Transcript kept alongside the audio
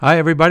Hi,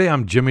 everybody.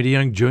 I'm Jimmy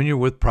DeYoung Jr.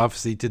 with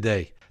Prophecy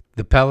Today.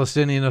 The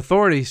Palestinian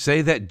Authority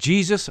say that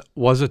Jesus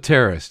was a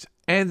terrorist,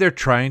 and they're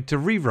trying to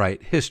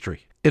rewrite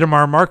history.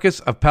 Itamar Marcus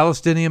of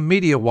Palestinian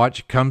Media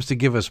Watch comes to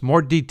give us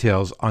more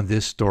details on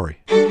this story.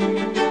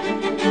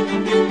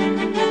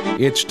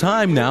 It's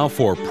time now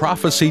for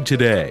Prophecy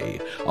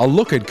Today, a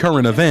look at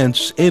current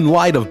events in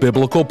light of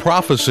biblical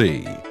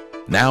prophecy.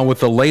 Now with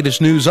the latest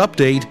news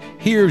update,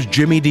 here's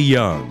Jimmy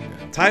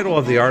DeYoung. Title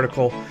of the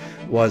article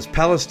was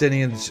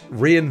Palestinians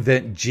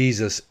Reinvent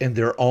Jesus in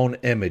Their Own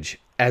Image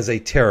as a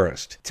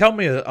Terrorist. Tell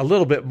me a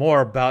little bit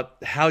more about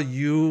how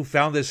you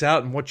found this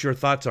out and what your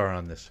thoughts are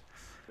on this.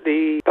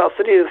 The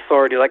Palestinian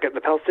Authority, like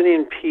the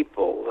Palestinian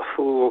people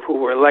who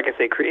were, like I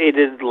say,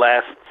 created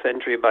last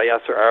century by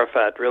Yasser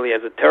Arafat really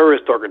as a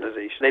terrorist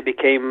organization, they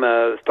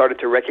started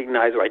to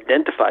recognize or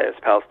identify as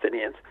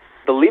Palestinians.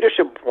 The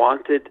leadership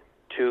wanted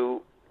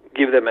to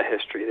give them a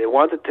history. They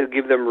wanted to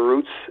give them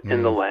roots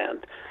in the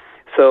land.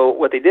 So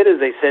what they did is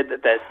they said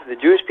that the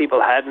Jewish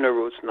people had no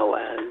roots in the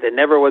land. There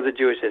never was a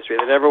Jewish history.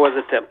 There never was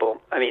a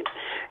temple. I mean,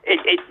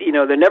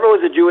 there never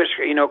was a Jewish,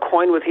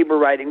 coin with Hebrew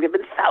writing. There have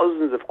been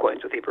thousands of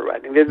coins with Hebrew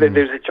writing. There's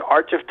the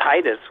Arch of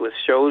Titus, which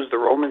shows the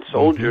Roman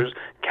soldiers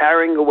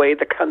carrying away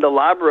the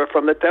candelabra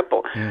from the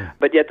temple.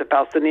 But yet the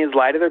Palestinians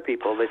lie to their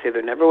people. They say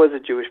there never was a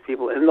Jewish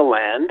people in the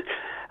land,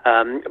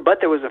 but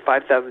there was a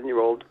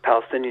 5,000-year-old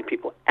Palestinian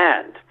people.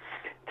 And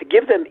to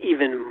give them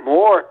even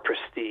more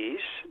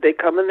prestige, they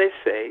come and they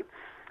say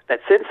that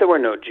since there were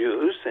no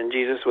Jews, and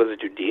Jesus was a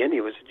Judean, he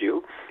was a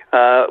Jew,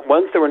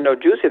 once there were no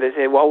Jews here, they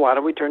say, well, why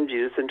don't we turn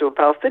Jesus into a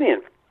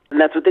Palestinian?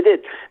 And that's what they did.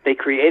 They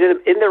created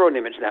him in their own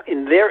image. Now,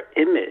 in their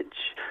image,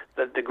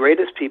 the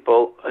greatest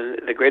people,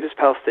 the greatest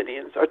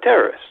Palestinians are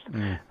terrorists.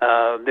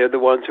 They're the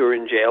ones who are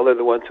in jail. They're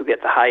the ones who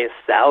get the highest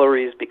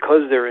salaries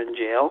because they're in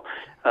jail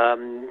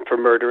for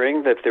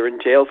murdering. If they're in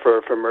jail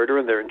for murder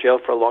and they're in jail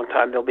for a long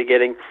time, they'll be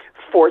getting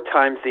 4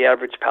 times the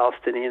average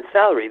Palestinian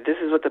salary. This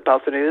is what the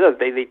Palestinians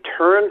do. They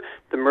turn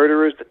the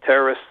murderers, the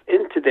terrorists,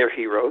 into their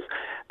heroes,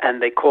 and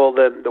they call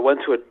them, the ones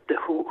who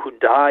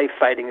die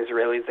fighting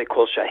Israelis, they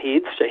call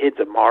shaheeds. Shaheed's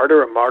a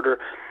martyr,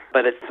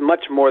 but it's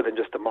much more than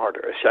just a martyr.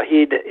 A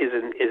shaheed is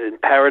in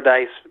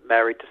paradise,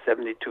 married to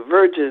 72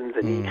 virgins,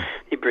 and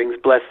he brings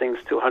blessings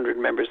to 100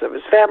 members of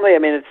his family. I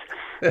mean,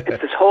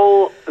 it's this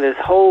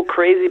whole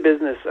crazy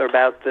business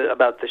about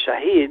the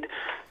shaheed.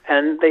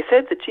 And they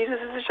said that Jesus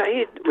is a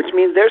shaheed, which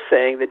means they're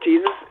saying that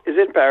Jesus is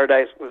in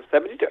paradise with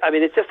 72. I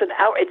mean, it's just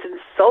it's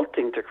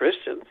insulting to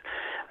Christians.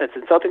 It's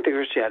insulting to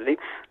Christianity.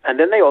 And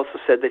then they also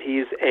said that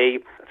he's a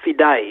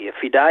fidai. A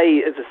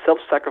fidai is a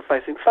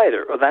self-sacrificing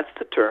fighter. Well, that's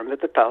the term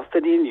that the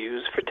Palestinians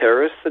use for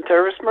terrorists and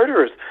terrorist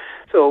murderers.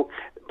 So,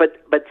 but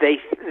they,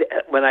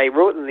 when I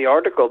wrote in the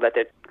article that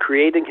they're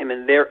creating him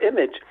in their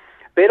image,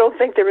 they don't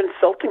think they're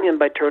insulting him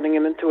by turning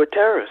him into a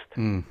terrorist.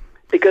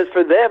 Because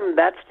for them,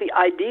 that's the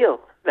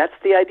ideal. That's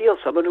the ideal.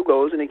 Someone who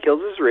goes and he kills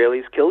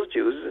Israelis, kills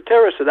Jews, is a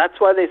terrorist. So that's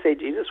why they say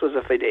Jesus was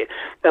a fidei.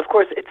 Now, of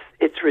course,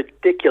 it's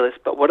ridiculous,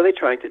 but what are they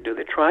trying to do?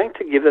 They're trying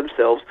to give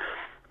themselves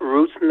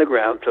roots in the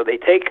ground. So they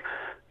take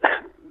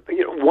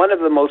one of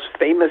the most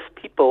famous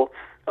people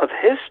of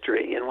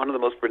history and one of the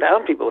most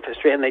renowned people of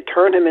history, and they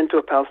turn him into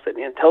a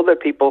Palestinian, tell their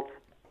people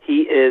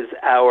he is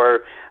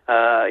our,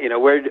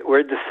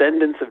 we're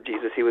descendants of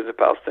Jesus. He was a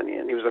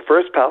Palestinian. He was the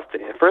first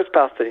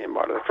Palestinian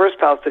martyr, the first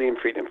Palestinian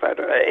freedom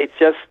fighter.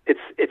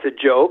 It's a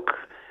joke,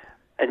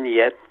 and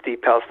yet the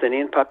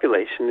Palestinian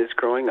population is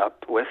growing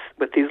up with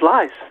these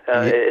lies.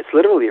 It's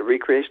literally a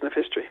recreation of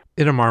history.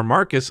 Itamar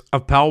Marcus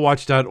of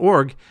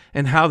PalWatch.org,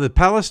 and how the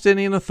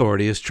Palestinian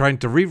Authority is trying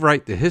to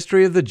rewrite the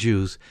history of the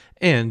Jews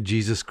and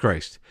Jesus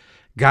Christ.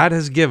 God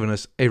has given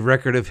us a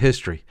record of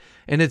history,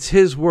 and it's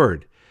His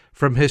Word,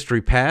 from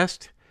history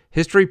past,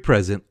 history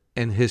present,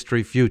 and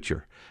history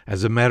future.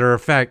 As a matter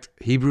of fact,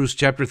 Hebrews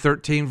chapter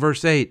 13,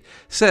 verse 8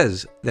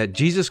 says that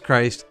Jesus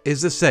Christ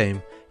is the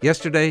same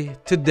yesterday,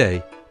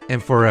 today,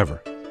 and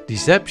forever.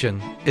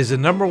 Deception is the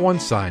number one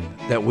sign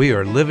that we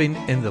are living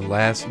in the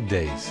last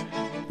days.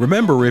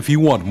 Remember, if you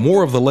want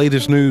more of the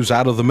latest news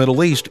out of the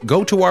Middle East,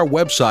 go to our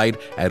website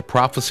at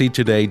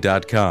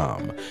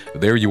prophecytoday.com.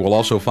 There you will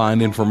also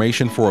find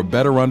information for a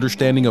better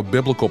understanding of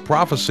biblical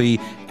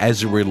prophecy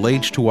as it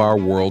relates to our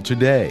world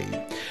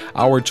today.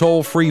 Our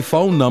toll-free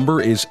phone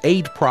number is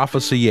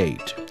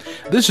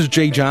 8-PROPHECY-8. This is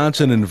Jay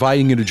Johnson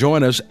inviting you to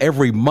join us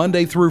every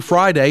Monday through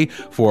Friday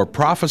for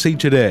Prophecy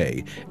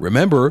Today.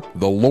 Remember,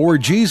 the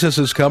Lord Jesus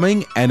is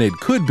coming, and it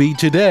could be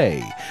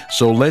today.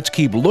 So let's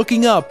keep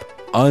looking up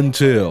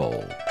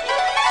until...